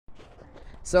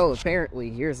So apparently,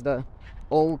 here's the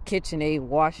old KitchenAid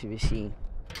washing machine.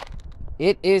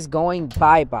 It is going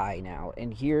bye-bye now.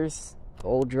 And here's the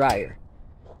old dryer.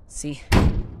 See?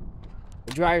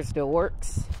 The dryer still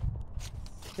works.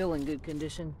 Still in good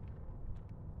condition.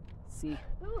 See?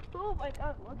 Oh my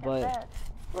god, look at that.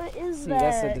 What is see, that?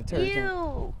 That's a detergent.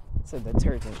 Ew. It's a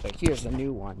detergent, but here's the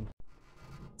new one.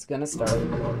 It's gonna start.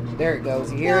 There it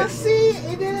goes. You hear Now it? see,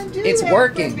 it didn't do It's that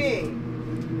working. for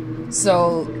me.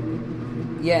 So,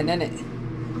 yeah, and then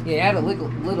it had a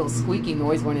little squeaky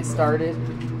noise when it started.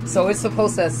 So it's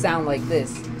supposed to sound like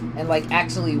this and like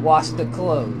actually wash the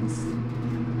clothes.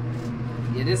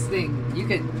 Yeah, this thing,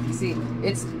 you see,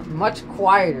 it's much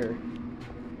quieter.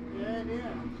 Yeah, it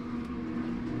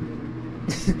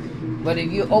is. But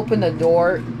if you open the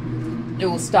door, it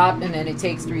will stop and then it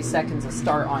takes 3 seconds to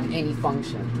start on any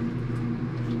function.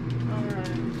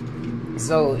 Alright.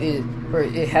 So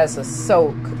it has a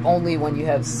soak only when you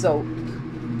have soap.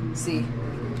 See?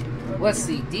 Let's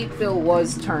see. Deep fill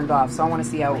was turned off, so I want to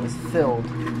see how it was filled.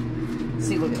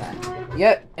 See, look at that.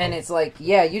 Yep, and it's like,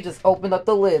 yeah, you just opened up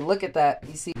the lid. Look at that.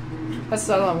 You see?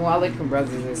 Assalamu alaikum,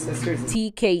 brothers and sisters.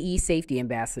 TKE Safety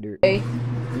Ambassador. Hey,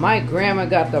 my grandma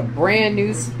got the brand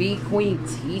new Speed Queen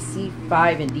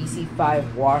TC5 and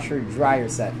DC5 washer dryer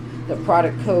set. The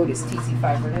product code is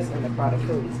TC5 for this, and the product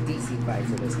code is DC5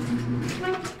 for this.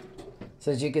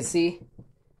 So as you can see,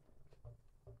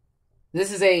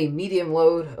 this is a medium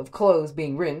load of clothes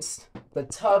being rinsed. The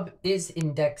tub is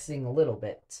indexing a little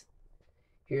bit.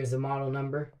 Here's the model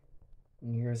number,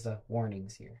 and here's the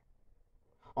warnings here.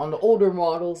 On the older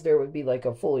models, there would be like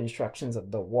a full instructions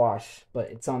of the wash, but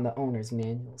it's on the owner's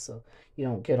manual, so you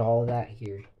don't get all of that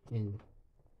here. And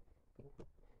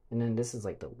then this is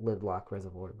like the lid lock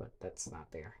reservoir, but that's not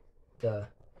there. The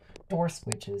door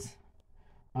switches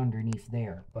underneath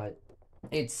there, but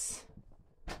it's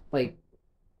like,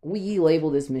 we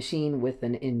label this machine with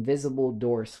an invisible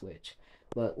door switch,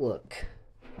 but look.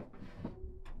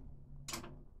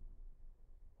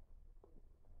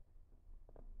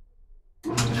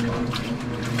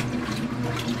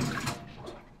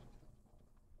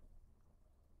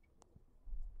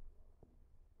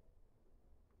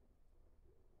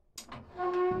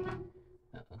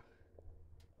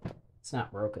 It's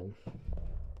not broken.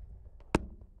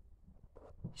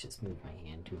 Just moved my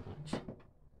hand too much.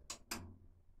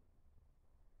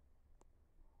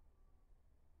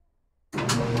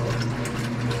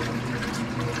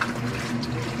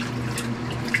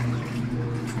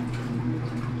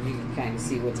 You can kind of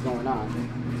see what's going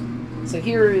on. So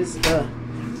here is the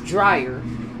dryer.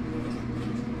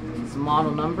 It's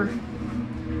model number.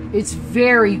 It's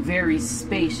very, very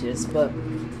spacious, but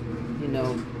you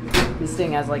know, this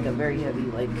thing has like a very heavy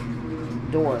like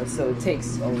door, so it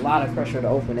takes a lot of pressure to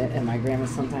open it, and my grandma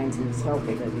sometimes needs help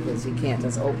with it because she can't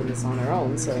just open this on her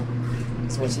own. So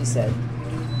that's what she said.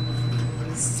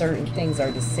 Certain things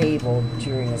are disabled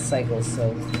during a cycle,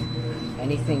 so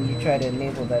anything you try to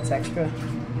enable that's extra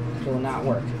will not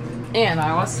work. And I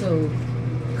also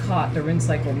caught the rinse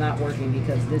cycle not working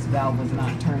because this valve was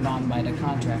not turned on by the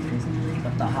contractors,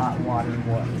 but the hot water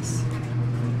was.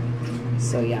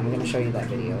 So yeah, I'm gonna show you that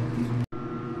video.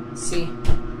 See,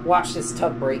 watch this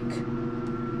tub break.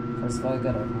 First of all, I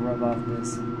gotta rub off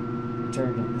this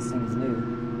detergent. This thing's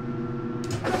new.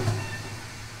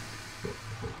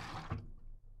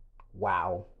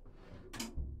 Wow.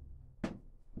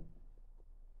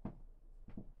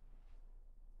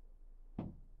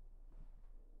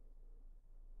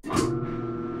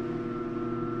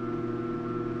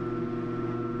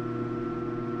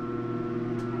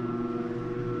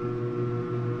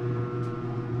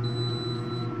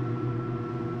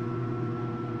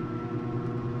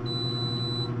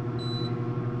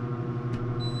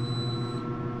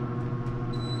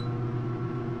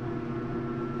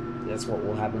 That's what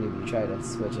will happen if you try to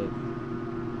switch it.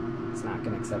 It's not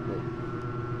going to accept it.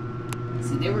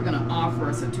 See, they were going to offer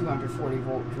us a 240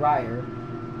 volt dryer,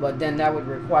 but then that would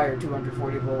require a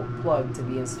 240 volt plug to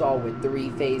be installed with 3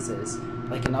 phases,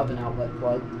 like an oven outlet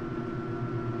plug.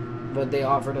 But they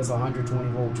offered us a 120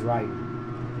 volt dryer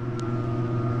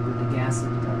with the gas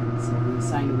hooked up. So we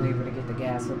signed a waiver to get the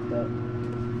gas hooked up.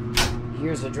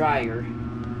 Here's a dryer.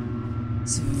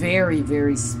 It's very,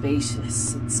 very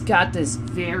spacious. It's got this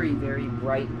very, very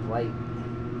bright light.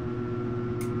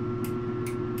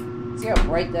 See how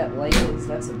bright that light is?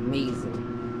 That's amazing.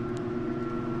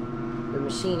 The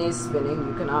machine is spinning.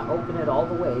 You cannot open it all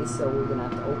the way, so we're going to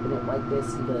have to open it like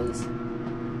this because, you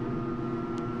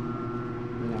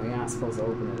know, you're not supposed to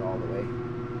open it all the way.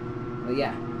 But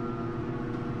yeah.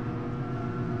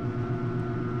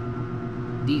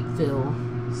 Deep fill,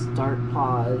 start,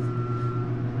 pause.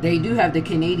 They do have the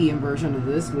Canadian version of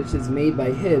this, which is made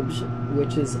by Hibbs,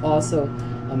 which is also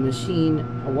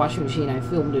a washing machine I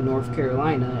filmed in North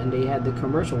Carolina, and they had the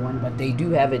commercial one, but they do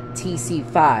have a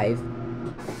TC5.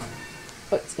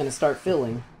 But it's gonna start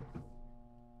filling.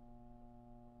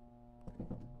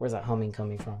 Where's that humming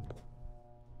coming from?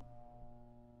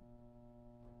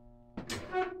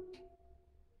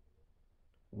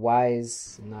 Why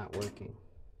is it not working?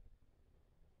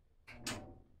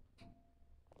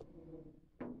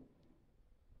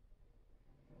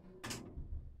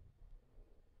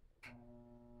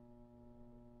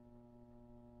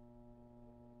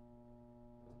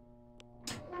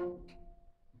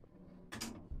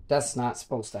 That's not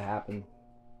supposed to happen.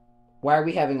 Why are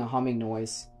we having a humming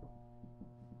noise?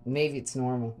 Maybe it's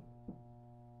normal.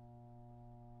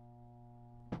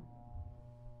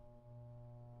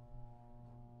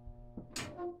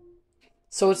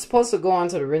 So it's supposed to go on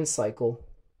to the rinse cycle.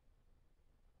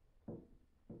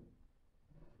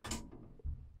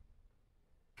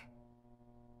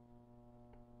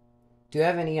 Do you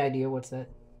have any idea what's that?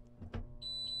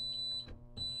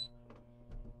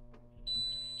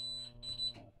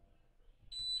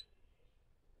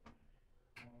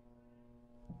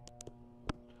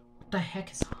 What the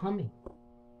heck is humming?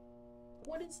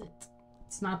 What is it?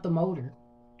 It's not the motor.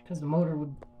 Because the motor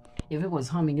would, if it was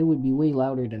humming, it would be way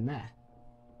louder than that.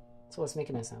 So what's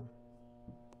making that sound?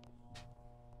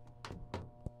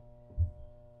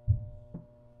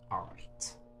 All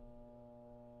right.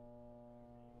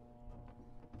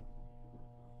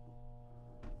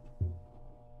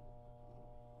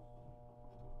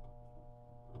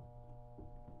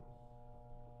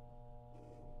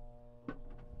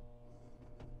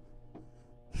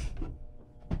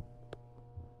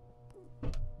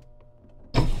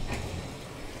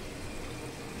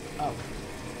 Oh.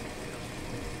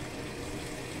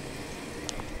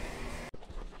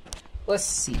 Let's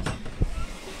see.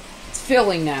 It's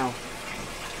filling now.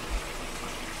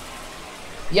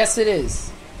 Yes, it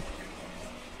is.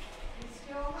 It's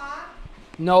still hot?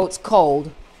 No, it's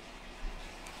cold.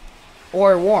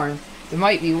 Or warm. It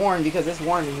might be warm because it's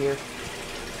warm in here.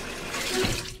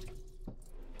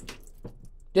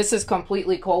 This is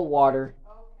completely cold water.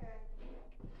 Okay.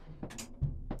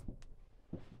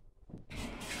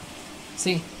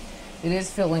 See, it is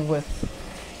filling with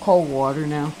cold water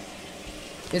now.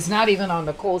 It's not even on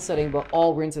the cold setting, but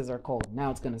all rinses are cold.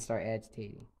 Now it's going to start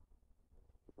agitating.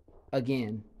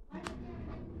 Again.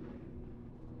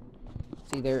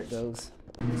 See, there it goes.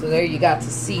 So there you got to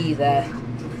see that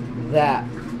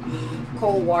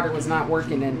cold water was not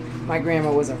working, and my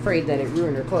grandma was afraid that it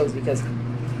ruined her clothes because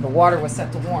the water was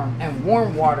set to warm, and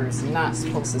warm water is not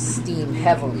supposed to steam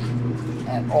heavily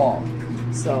at all.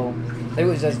 So it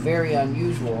was just very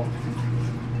unusual.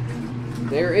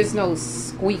 There is no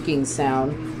squeaking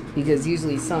sound because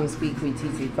usually some Speed Queen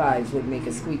TC5s would make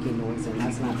a squeaking noise, and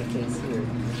that's not the case here.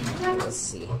 Let's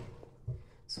see.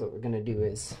 So what we're going to do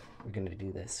is we're going to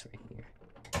do this right here.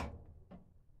 I'll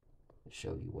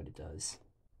show you what it does.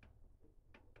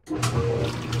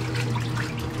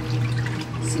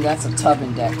 See, that's a tub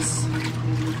index.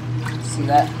 See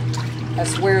that?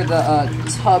 That's where the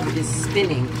tub is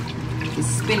spinning. It's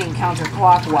spinning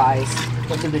counterclockwise,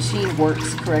 but the machine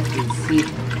works correctly. See,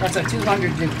 that's a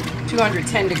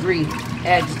 210 degree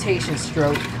agitation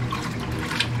stroke.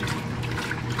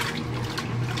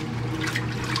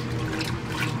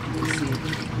 See,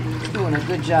 it's doing a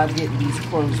good job getting these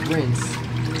clothes rinsed.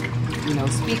 You know,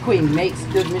 Speed Queen makes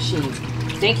good machines.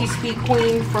 Thank you, Speed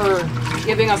Queen, for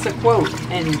giving us a quote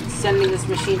and sending this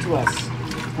machine to us.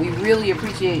 We really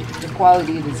appreciate the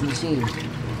quality of this machine.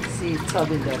 See,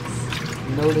 tub index.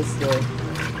 Notice the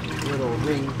little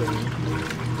ring thing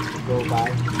go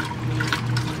by.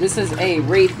 This is a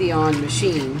Raytheon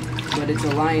machine, but it's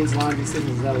Alliance Laundry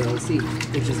Systems LLC,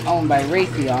 which is owned by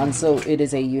Raytheon, so it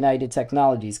is a United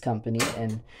Technologies company,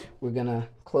 and we're going to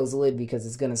close the lid because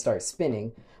it's going to start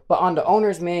spinning. But on the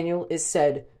owner's manual, it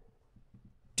said,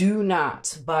 do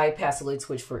not bypass the lid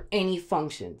switch for any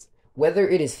functions, whether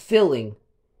it is filling,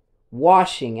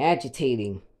 washing,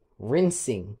 agitating,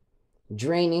 rinsing,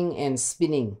 draining, and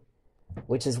spinning,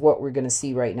 which is what we're going to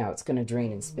see right now. It's going to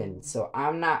drain and spin. So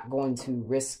I'm not going to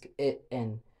risk it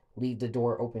and leave the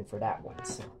door open for that one.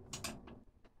 So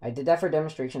I did that for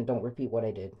demonstration. Don't repeat what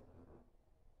I did.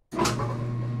 See,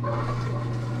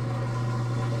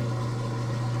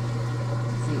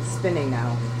 it's spinning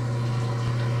now.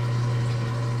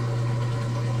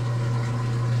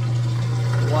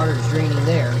 The water's draining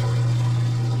there.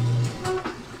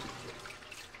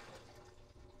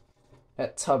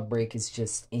 That tub break is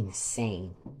just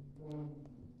insane.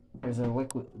 There's a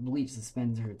liquid bleach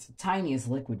dispenser. It's the tiniest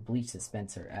liquid bleach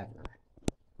dispenser ever.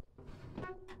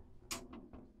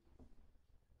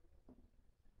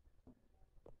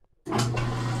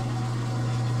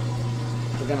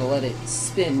 gonna let it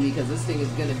spin because this thing is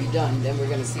gonna be done. Then we're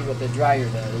gonna see what the dryer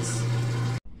does.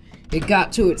 It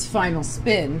got to its final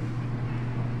spin.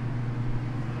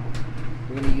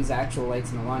 We're gonna use actual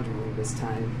lights in the laundry room this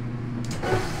time.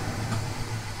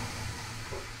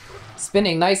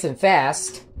 Spinning nice and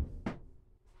fast.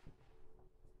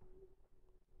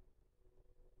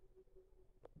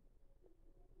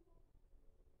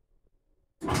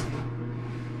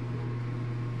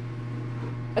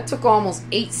 It took almost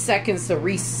 8 seconds to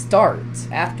restart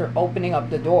after opening up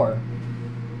the door.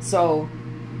 So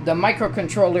the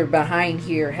microcontroller behind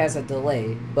here has a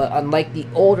delay, but unlike the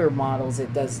older models,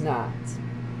 it does not.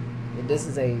 And this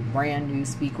is a brand new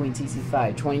Speed Queen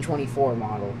TC5 2024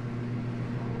 model.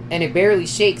 And it barely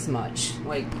shakes much.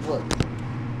 Like, look.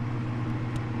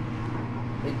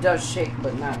 It does shake,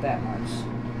 but not that much.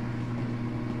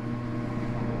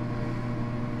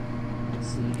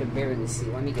 So you can barely see.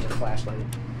 Let me get a flashlight.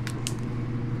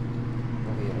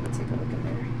 We'll be able to take a look in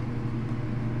there.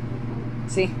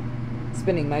 See?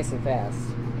 Spinning nice and fast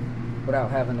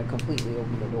without having to completely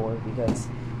open the door, because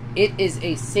it is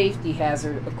a safety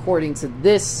hazard according to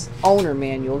this owner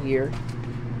manual here.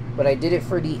 But I did it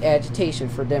for the agitation,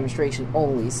 for demonstration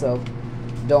only, so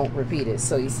don't repeat it.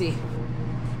 So you see,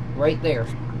 right there.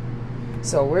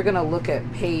 So we're going to look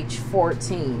at page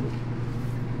 14.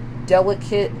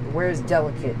 Delicate, where's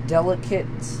delicate? Delicate,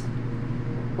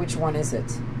 which one is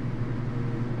it?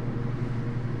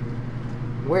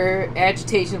 Where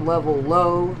agitation level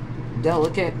low,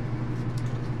 delicate,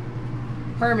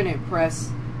 permanent press.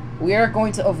 We are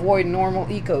going to avoid normal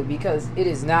eco because it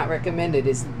is not recommended.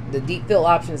 The deep fill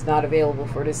option is not available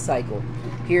for this cycle.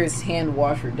 Here's hand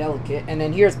washer delicate, and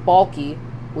then here's bulky,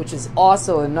 which is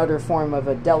also another form of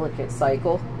a delicate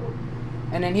cycle.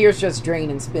 And then here's just drain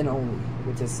and spin only,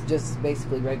 which is just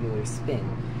basically regular spin.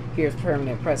 Here's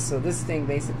permanent press. So this thing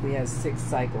basically has 6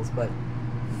 cycles, but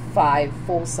 5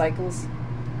 full cycles,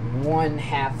 1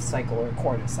 half cycle or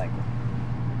quarter cycle.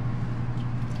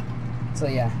 So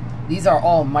yeah, these are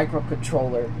all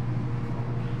microcontroller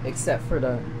except for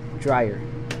the dryer.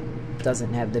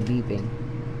 Doesn't have the beeping.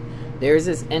 There's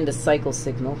this end of cycle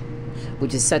signal,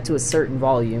 which is set to a certain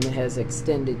volume. It has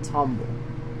extended tumble.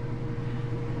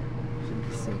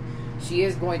 She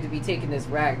is going to be taking this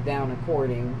rack down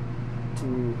according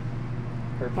to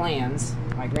her plans,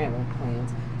 my grandma's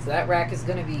plans. So that rack is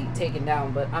going to be taken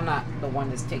down, but I'm not the one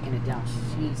that's taking it down.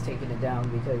 She's taking it down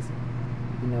because,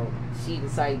 you know, she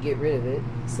decided to get rid of it.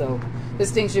 So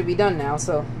this thing should be done now.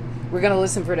 So we're going to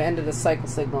listen for the end of the cycle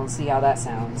signal and see how that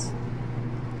sounds.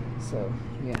 So,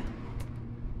 yeah.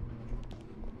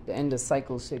 The end of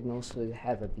cycle signal should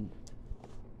have a beep.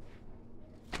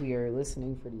 We are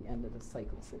listening for the end of the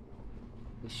cycle signal.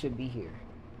 It should be here.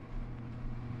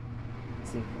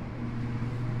 See?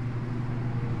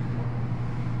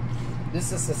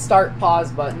 This is the start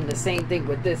pause button. The same thing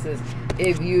with this is,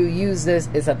 if you use this,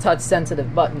 it's a touch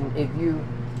sensitive button. If you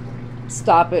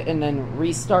stop it and then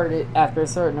restart it after a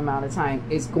certain amount of time,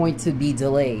 it's going to be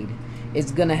delayed.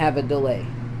 It's going to have a delay.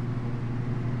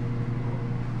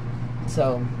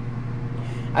 So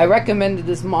I recommended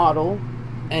this model,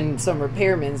 and some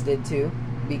repairmans did too,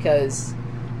 because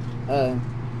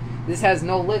this has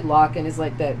no lid lock and it's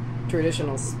like that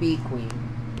traditional Speed Queen.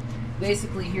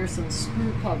 Basically, here's some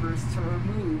screw covers to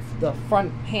remove the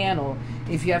front panel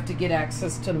if you have to get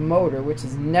access to the motor, which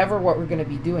is never what we're going to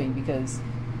be doing because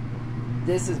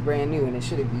this is brand new and it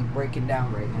shouldn't be breaking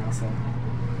down right now. So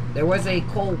there was a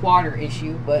cold water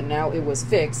issue, but now it was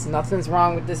fixed. Nothing's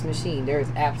wrong with this machine. There is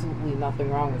absolutely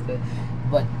nothing wrong with it.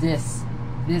 But this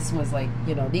was like,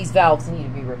 you know, these valves need to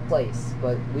be replaced,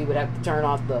 but we would have to turn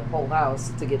off the whole house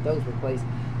to get those replaced.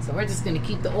 So we're just going to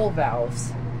keep the old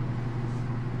valves.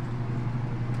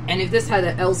 And if this had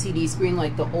an LCD screen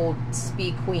like the old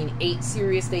Speed Queen 8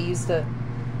 series they used to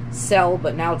sell,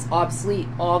 but now it's obsolete,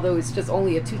 although it's just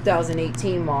only a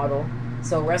 2018 model,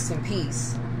 so rest in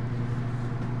peace.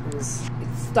 It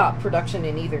stopped production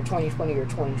in either 2020 or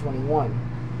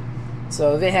 2021.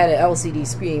 So if it had an LCD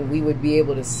screen, we would be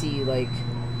able to see, like,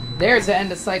 there's the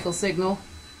end of cycle signal.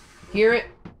 Hear it?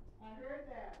 I heard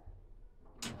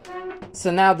that.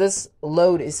 So now this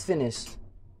load is finished.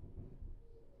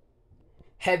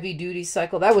 Heavy duty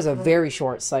cycle. That was a very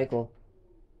short cycle.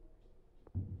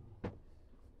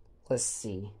 Let's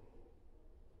see.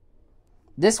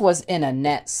 This was in a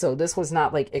net, so this was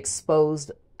not like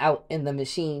exposed out in the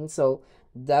machine, so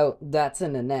that's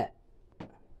in a net.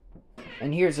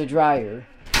 And here's a dryer.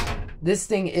 This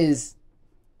thing is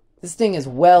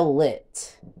well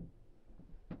lit.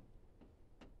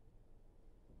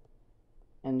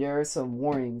 And there are some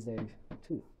warnings there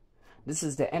too. This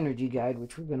is the energy guide,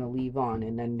 which we're going to leave on.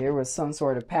 And then there was some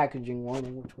sort of packaging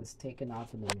warning, which was taken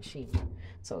off of the machine.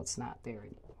 So it's not there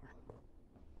anymore.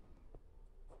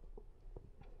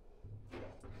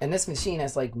 And this machine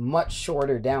has like much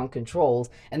shorter down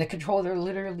controls. And the controller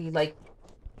literally like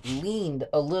leaned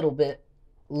a little bit,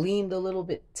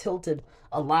 tilted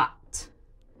a lot.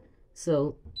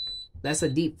 So that's a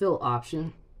deep fill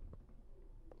option.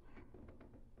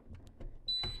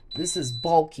 This is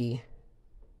bulky.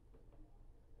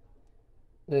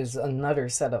 There's another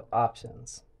set of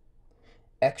options.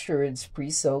 Extra rinse,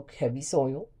 pre-soak, heavy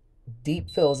soil. Deep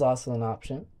fill is also an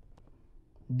option.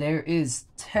 There is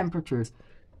temperatures.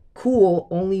 Cool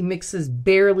only mixes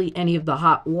barely any of the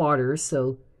hot water,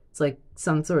 so it's like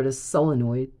some sort of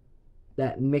solenoid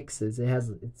that mixes.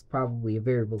 It's probably a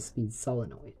variable speed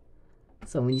solenoid.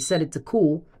 So when you set it to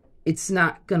cool, it's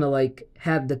not gonna like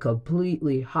have the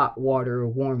completely hot water or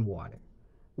warm water.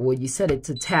 When you set it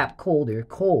to tap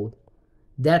cold,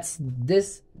 that's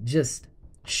this just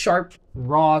sharp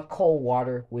raw cold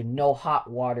water with no hot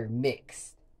water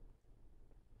mixed,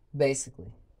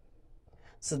 basically.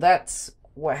 So that's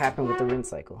what happened with the rinse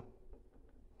cycle.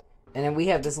 And then we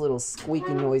have this little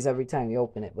squeaky noise every time you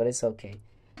open it, but it's okay.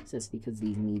 It's just because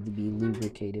these need to be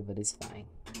lubricated, but it's fine.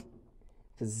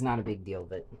 Because it's not a big deal,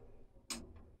 but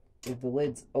if the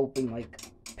lid's open like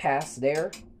past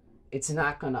there, it's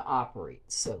not going to operate.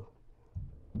 So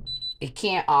it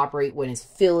can't operate when it's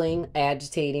filling,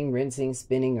 agitating, rinsing,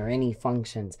 spinning, or any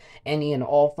functions. Any and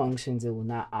all functions, it will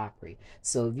not operate.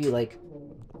 So if you like,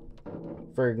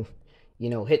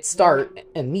 hit start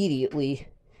immediately,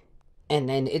 and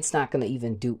then it's not going to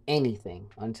even do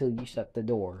anything until you shut the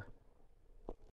door.